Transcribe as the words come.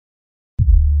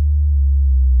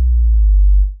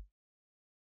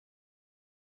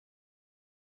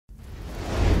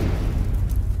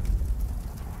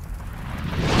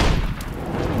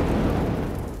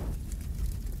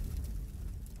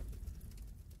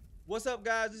What's up,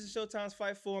 guys? This is Showtime's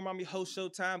Fight Forum. I'm your host,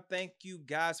 Showtime. Thank you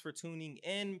guys for tuning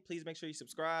in. Please make sure you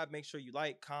subscribe. Make sure you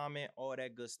like, comment, all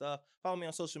that good stuff. Follow me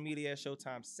on social media at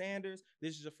Showtime Sanders. If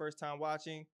this is your first time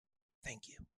watching, thank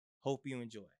you. Hope you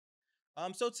enjoy.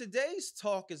 So today's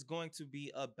talk is going to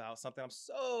be about something I'm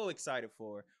so excited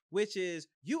for, which is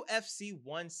UFC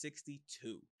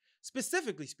 162.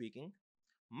 Specifically speaking,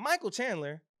 Michael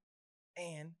Chandler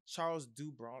and Charles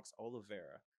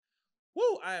Oliveira.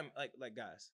 Woo! I am like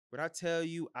guys, when I tell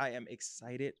you I am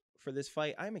excited for this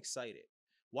fight, I'm excited.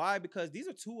 Why? Because these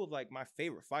are two of like my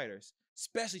favorite fighters,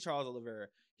 especially Charles Oliveira.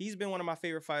 He's been one of my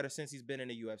favorite fighters since he's been in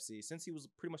the UFC, since he was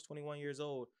pretty much 21 years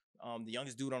old. The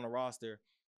youngest dude on the roster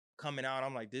coming out.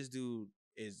 I'm like, this dude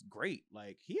is great.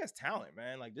 Like, he has talent,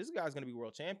 man. Like, this guy's gonna be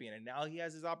world champion, and now he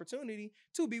has his opportunity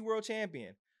to be world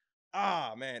champion.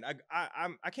 Man,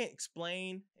 I can't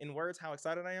explain in words how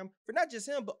excited I am for not just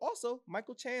him, but also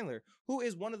Michael Chandler, who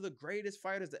is one of the greatest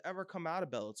fighters to ever come out of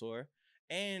Bellator,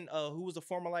 and who was a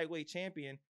former lightweight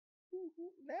champion, who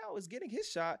now is getting his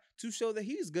shot to show that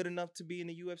he's good enough to be in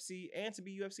the UFC and to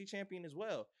be UFC champion as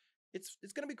well. It's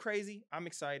gonna be crazy. I'm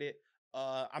excited.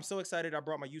 I'm so excited. I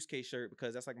brought my Yusuke shirt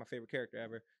because that's like my favorite character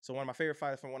ever. So one of my favorite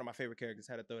fighters from one of my favorite characters,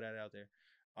 had to throw that out there.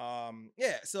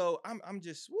 Yeah. So I'm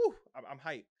just I'm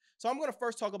hyped. So I'm going to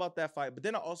first talk about that fight, but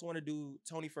then I also want to do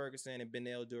Tony Ferguson and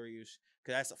Beneil Dariush,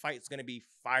 because that's a fight that's going to be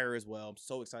fire as well. I'm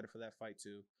so excited for that fight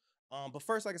too. But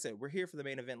first, like I said, we're here for the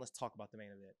main event. Let's talk about the main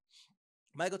event.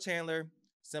 Michael Chandler,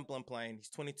 simple and plain.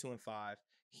 He's 22-5.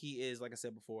 He is, like I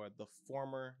said before, the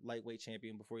former lightweight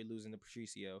champion before he losing to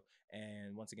Patricio.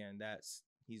 And once again,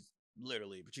 he's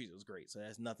literally, Patricio's great. So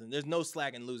that's nothing. There's no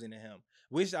slack in losing to him.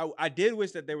 I did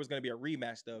wish that there was going to be a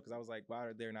rematch though, because I was like, why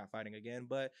are they not fighting again?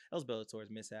 But that was Bellator's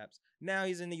mishaps. Now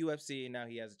he's in the UFC, and now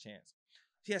he has a chance.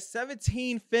 He has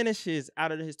 17 finishes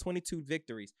out of his 22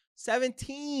 victories.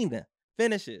 17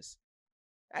 finishes.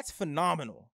 That's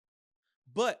phenomenal.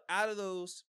 But out of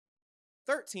those,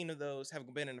 13 of those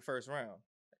have been in the first round.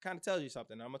 That kind of tells you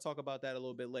something. I'm gonna talk about that a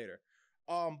little bit later.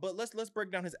 But let's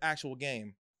break down his actual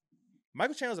game.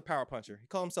 Michael Chandler's a power puncher. He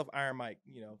called himself Iron Mike,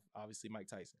 obviously Mike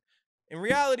Tyson. In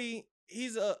reality,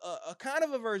 he's a kind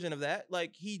of a version of that.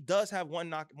 Like, he does have one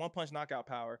punch knockout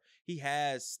power. He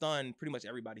has stunned pretty much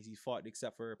everybody he's fought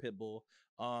except for Pitbull.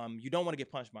 You don't want to get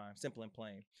punched by him, simple and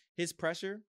plain. His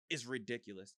pressure is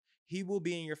ridiculous. He will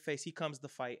be in your face. He comes to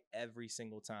fight every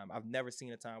single time. I've never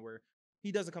seen a time where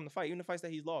he doesn't come to fight. Even the fights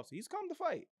that he's lost, he's come to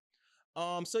fight.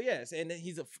 So yes, and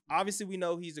obviously we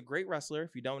know he's a great wrestler.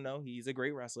 If you don't know, he's a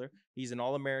great wrestler. He's an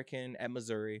All-American at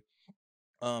Missouri.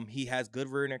 He has good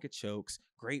rear naked chokes,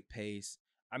 great pace.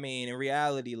 I mean, in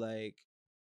reality, like,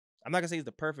 I'm not gonna say he's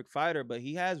the perfect fighter, but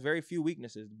he has very few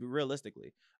weaknesses,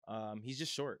 realistically. He's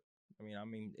just short. I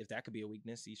mean, if that could be a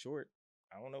weakness, he's short.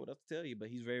 I don't know what else to tell you, but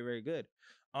he's very, very good.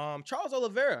 Charles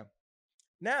Oliveira.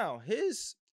 Now,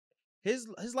 his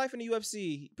life in the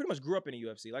UFC, he pretty much grew up in the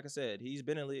UFC. Like I said, he's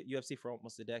been in the UFC for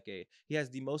almost a decade. He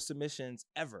has the most submissions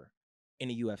ever in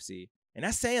the UFC, and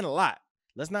that's saying a lot.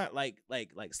 Let's not like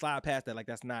slide past that. Like,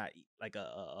 that's not like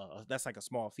that's like a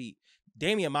small feat.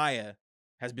 Damian Maia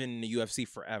has been in the UFC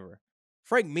forever.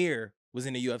 Frank Mir was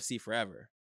in the UFC forever,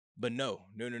 but no.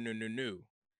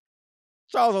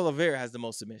 Charles Oliveira has the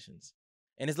most submissions,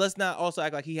 and let's not also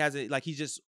act like he has it. Like, he's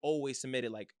just always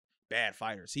submitted like bad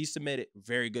fighters. He submitted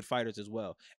very good fighters as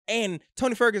well. And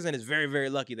Tony Ferguson is very, very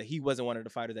lucky that he wasn't one of the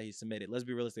fighters that he submitted. Let's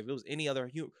be realistic. If it was any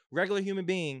other regular human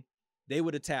being, they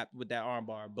would have tapped with that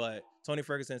armbar. But Tony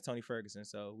Ferguson is Tony Ferguson,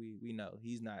 so we know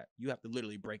he's not. You have to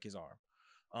literally break his arm.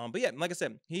 But yeah, like I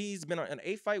said, he's been on an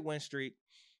 8-fight win streak.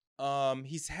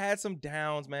 He's had some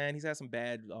downs, man. He's had some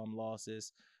bad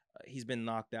losses. He's been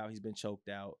knocked out. He's been choked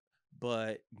out.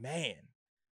 But man,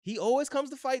 he always comes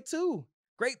to fight too.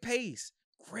 Great pace.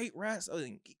 Great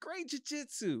wrestling, great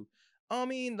jiu-jitsu. I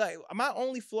mean, like, my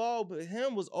only flaw with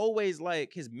him was always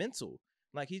like his mental.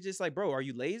 Like, he's just like, bro, are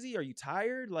you lazy? Are you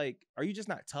tired? Like, are you just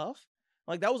not tough?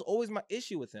 Like, that was always my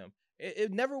issue with him.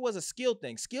 It never was a skill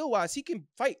thing. Skill-wise, he can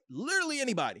fight literally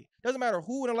anybody. Doesn't matter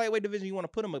who in the lightweight division you want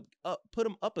to put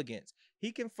him up against.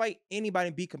 He can fight anybody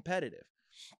and be competitive.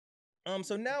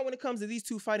 So now when it comes to these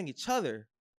two fighting each other,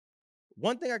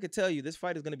 one thing I could tell you, this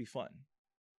fight is going to be fun.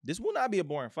 This will not be a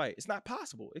boring fight. It's not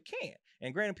possible. It can't.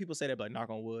 And granted, people say that, like, knock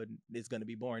on wood, it's going to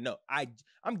be boring. No,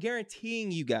 I'm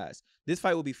guaranteeing you guys, this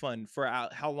fight will be fun for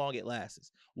how long it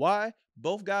lasts. Why?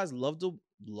 Both guys love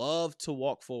to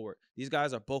walk forward. These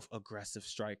guys are both aggressive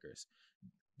strikers.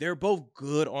 They're both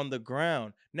good on the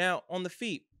ground. Now, on the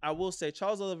feet, I will say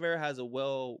Charles Oliveira has a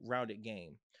well-rounded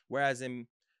game. Whereas in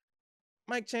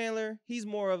Mike Chandler, he's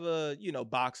more of a,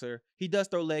 boxer. He does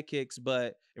throw leg kicks,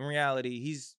 but in reality,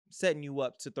 he's setting you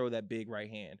up to throw that big right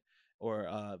hand.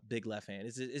 or big left hand.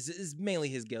 It's mainly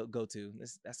his go-to.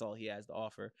 That's all he has to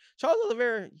offer. Charles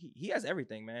Oliveira, he has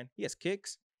everything, man. He has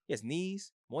kicks, he has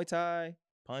knees, Muay Thai,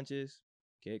 punches,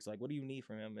 kicks. Like, what do you need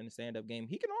from him in the stand-up game?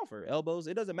 He can offer elbows.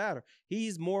 It doesn't matter.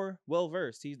 He's more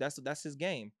well-versed. That's his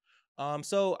game.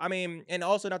 So I mean, and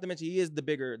also not to mention he is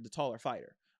the taller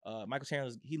fighter. Michael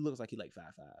Chandler, he looks like he like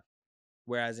 5'5".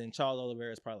 Whereas in Charles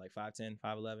Oliveira, it's probably like 5'10",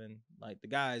 5'11". Like, the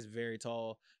guy is very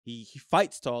tall. He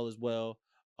fights tall as well.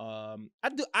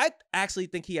 I actually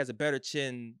think he has a better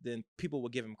chin than people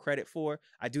would give him credit for.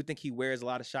 I do think he wears a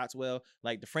lot of shots well.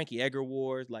 Like the Frankie Edgar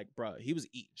wars, like, bro, he was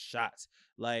eating shots.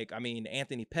 Like, I mean,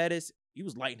 Anthony Pettis, he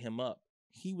was lighting him up.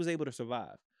 He was able to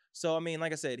survive. So, I mean,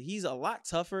 like I said, he's a lot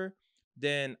tougher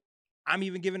than I'm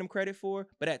even giving him credit for.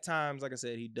 But at times, like I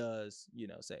said, he does,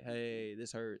 say, hey,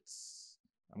 this hurts,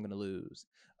 I'm gonna lose,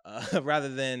 rather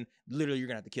than literally you're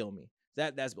gonna have to kill me.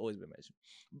 That's always been mentioned.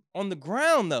 On the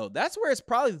ground, though, that's where it's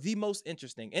probably the most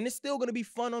interesting, and it's still gonna be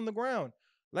fun on the ground.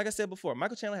 Like I said before,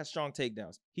 Michael Chandler has strong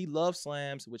takedowns. He loves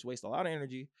slams, which waste a lot of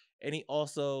energy, and he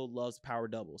also loves power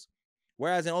doubles.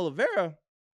 Whereas in Oliveira,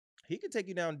 he can take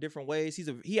you down different ways.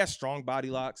 He has strong body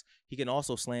locks. He can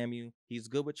also slam you. He's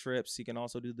good with trips. He can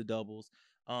also do the doubles.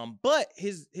 But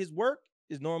his work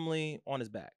is normally on his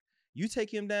back. You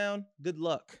take him down, good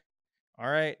luck. All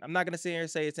right. I'm not gonna sit here and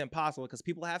say it's impossible, because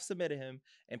people have submitted him,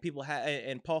 and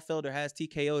Paul Felder has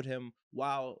TKO'd him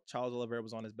while Charles Oliveira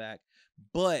was on his back.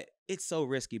 But it's so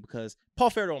risky because Paul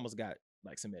Felder almost got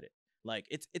like submitted. Like,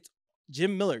 it's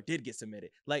Jim Miller did get submitted.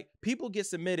 Like, people get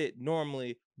submitted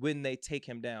normally when they take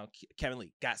him down. Kevin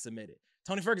Lee got submitted.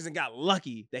 Tony Ferguson got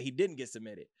lucky that he didn't get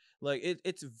submitted. Like,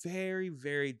 it's very,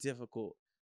 very difficult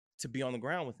to be on the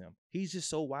ground with him. He's just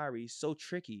so wiry. He's so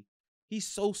tricky. He's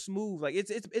so smooth. Like,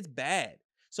 it's bad.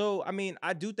 So, I mean,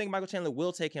 I do think Michael Chandler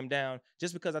will take him down,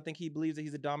 just because I think he believes that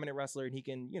he's a dominant wrestler and he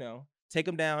can, take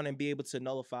him down and be able to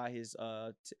nullify his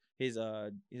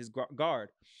guard.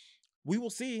 We will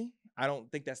see. I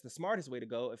don't think that's the smartest way to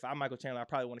go. If I'm Michael Chandler, I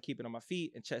probably want to keep it on my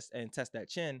feet and test that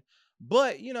chin.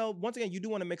 But, once again, you do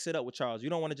want to mix it up with Charles. You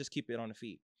don't want to just keep it on the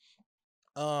feet.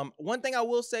 One thing I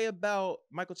will say about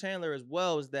Michael Chandler as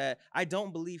well is that I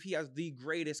don't believe he has the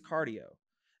greatest cardio.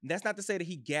 And that's not to say that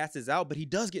he gasses out, but he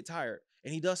does get tired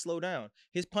and he does slow down.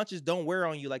 His punches don't wear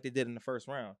on you like they did in the first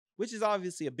round, which is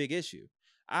obviously a big issue.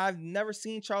 I've never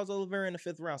seen Charles Oliveira in the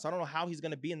 5th round, so I don't know how he's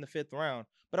going to be in the 5th round,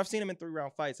 but I've seen him in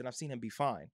 3-round fights and I've seen him be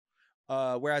fine.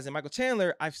 Whereas in Michael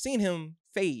Chandler, I've seen him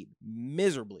fade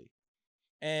miserably.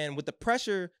 And with the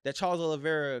pressure that Charles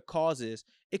Oliveira causes,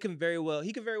 he can very well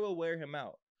wear him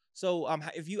out. So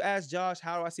if you ask Josh,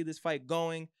 how do I see this fight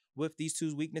going with these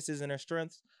two weaknesses and their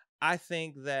strengths, I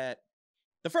think that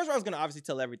the first round is going to obviously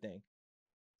tell everything.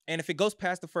 And if it goes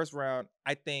past the first round,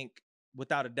 I think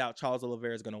without a doubt, Charles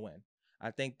Oliveira is going to win. I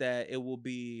think that it will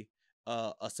be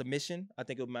a submission. I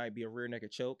think it might be a rear naked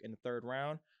choke in the 3rd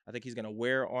round. I think he's going to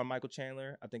wear on Michael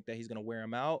Chandler. I think that he's going to wear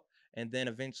him out. And then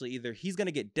eventually either he's going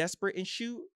to get desperate and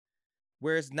shoot,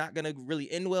 where it's not going to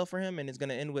really end well for him and it's going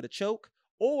to end with a choke,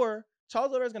 or Charles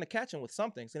Oliveira is going to catch him with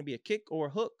something. It's going to be a kick or a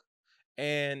hook,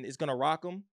 and it's going to rock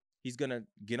him. He's going to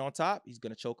get on top. He's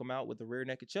going to choke him out with the rear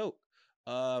naked choke.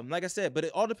 Like I said, but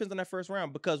it all depends on that first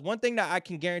round, because one thing that I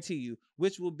can guarantee you,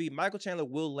 which will be Michael Chandler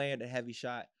will land a heavy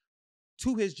shot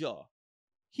to his jaw.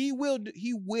 He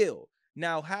will.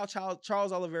 Now, how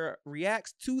Charles Oliveira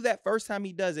reacts to that first time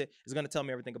he does it is going to tell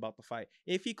me everything about the fight.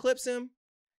 If he clips him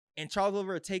and Charles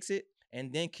Oliveira takes it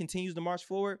and then continues to march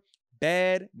forward,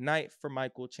 bad night for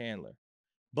Michael Chandler.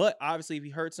 But obviously, if he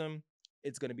hurts him,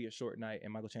 it's going to be a short night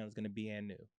and Michael Chandler's going to be in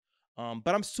new.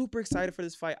 But I'm super excited for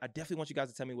this fight. I definitely want you guys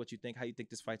to tell me what you think, how you think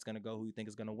this fight's going to go, who you think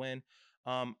is going to win.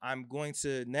 I'm going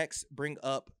to next bring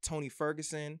up Tony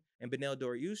Ferguson and Beneil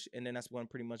Dariush, and then that's going to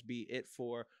pretty much be it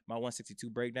for my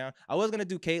 162 breakdown. I was going to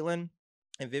do Caitlin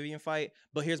and Vivian fight,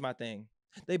 but here's my thing.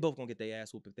 They both going to get their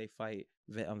ass whooped if they fight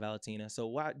Valentina. So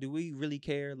why do we really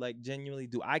care? Like, genuinely,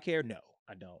 do I care? No,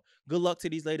 I don't. Good luck to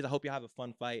these ladies. I hope y'all have a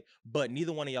fun fight, but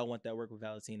neither one of y'all want that work with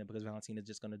Valentina, because Valentina's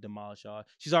just going to demolish y'all.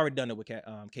 She's already done it with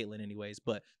Caitlin anyways,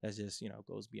 but that's just,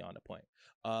 goes beyond the point.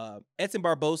 Edson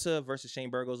Barboza versus Shane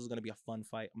Burgos is going to be a fun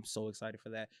fight. I'm so excited for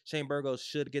that. Shane Burgos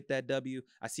should get that W.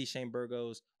 I see Shane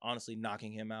Burgos honestly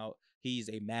knocking him out. He's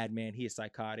a madman. He is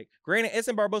psychotic. Granted,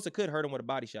 Edson Barboza could hurt him with a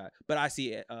body shot, but I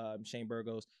see Shane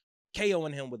Burgos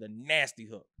KOing him with a nasty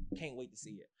hook. Can't wait to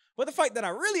see it. But the fight that I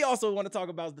really also want to talk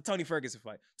about is the Tony Ferguson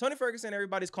fight. Tony Ferguson,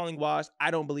 everybody's calling washed. I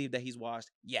don't believe that he's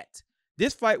washed yet.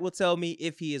 This fight will tell me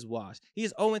if he is washed. He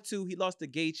is 0-2. He lost to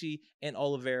Gaethje and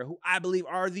Oliveira, who I believe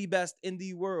are the best in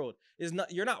the world.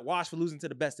 You're not washed for losing to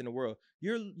the best in the world.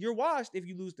 You're washed if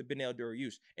you lose to Beneil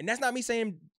Dariush. And that's not me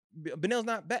saying Benel's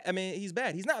not bad. I mean, he's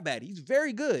bad. He's not bad. He's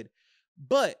very good.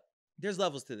 But there's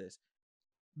levels to this.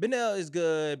 Benel is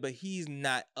good, but he's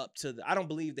not up to I don't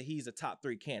believe that he's a top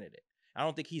 3 candidate. I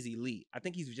don't think he's elite. I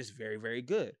think he's just very, very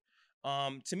good.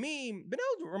 To me,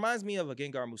 Benel reminds me of a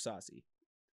Gengar Musasi.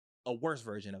 A worse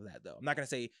version of that, though. I'm not gonna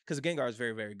say because Gengar is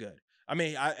very, very good. I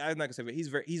mean, I'm not gonna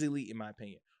say he's elite in my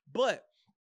opinion. But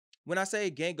when I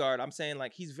say Gengar, I'm saying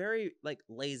like he's very like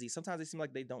lazy. Sometimes they seem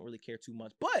like they don't really care too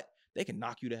much, but they can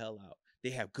knock you the hell out.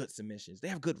 They have good submissions. They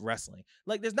have good wrestling.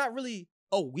 Like there's not really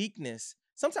a weakness.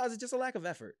 Sometimes it's just a lack of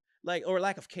effort, like or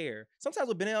lack of care. Sometimes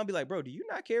with Benel, I'll be like, bro, do you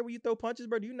not care when you throw punches,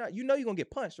 bro? Do you not? You know you're gonna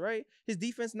get punched, right? His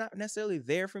defense not necessarily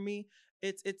there for me.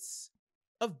 It's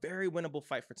a very winnable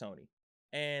fight for Tony.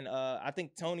 And I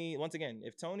think Tony, once again,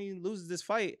 if Tony loses this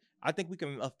fight, I think we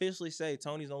can officially say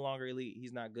Tony's no longer elite.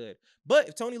 He's not good. But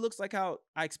if Tony looks like how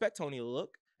I expect Tony to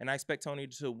look, and I expect Tony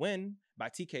to win by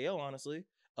TKO, honestly,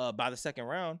 by the second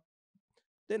round,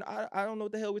 then I don't know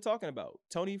what the hell we're talking about.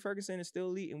 Tony Ferguson is still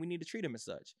elite, and we need to treat him as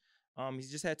such.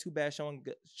 He's just had two bad showings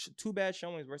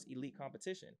versus elite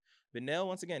competition. Benel,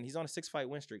 once again, he's on a 6-fight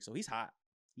win streak, so he's hot.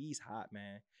 He's hot,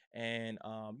 man. And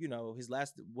you know, his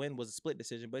last win was a split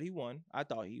decision, but he won. I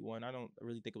thought he won. I don't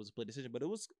really think it was a split decision, but it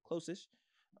was close-ish,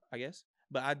 I guess.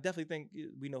 But I definitely think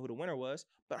we know who the winner was.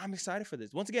 But I'm excited for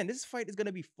this. Once again, this fight is going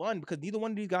to be fun because neither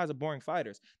one of these guys are boring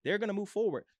fighters. They're going to move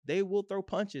forward. They will throw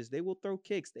punches. They will throw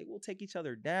kicks. They will take each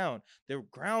other down. Their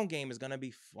ground game is going to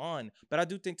be fun. But I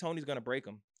do think Tony's going to break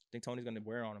him. I think Tony's going to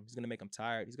wear on him. He's going to make him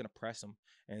tired. He's going to press him.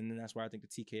 And then that's where I think the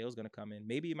TKO is going to come in.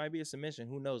 Maybe it might be a submission.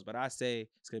 Who knows? But I say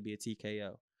it's going to be a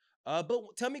TKO.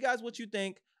 But tell me, guys, what you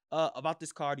think about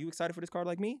this card. You excited for this card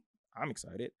like me? I'm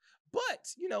excited.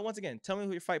 But, you know, once again, tell me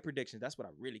who your fight predictions. That's what I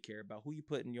really care about. Who you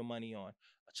putting your money on?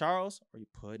 Charles, or you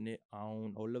putting it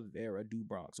on Oliveira do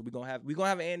Bronx? So we're gonna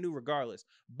have an and new regardless.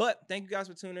 But thank you guys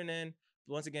for tuning in.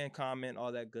 Once again, comment,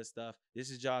 all that good stuff. This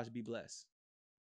is Josh. Be blessed.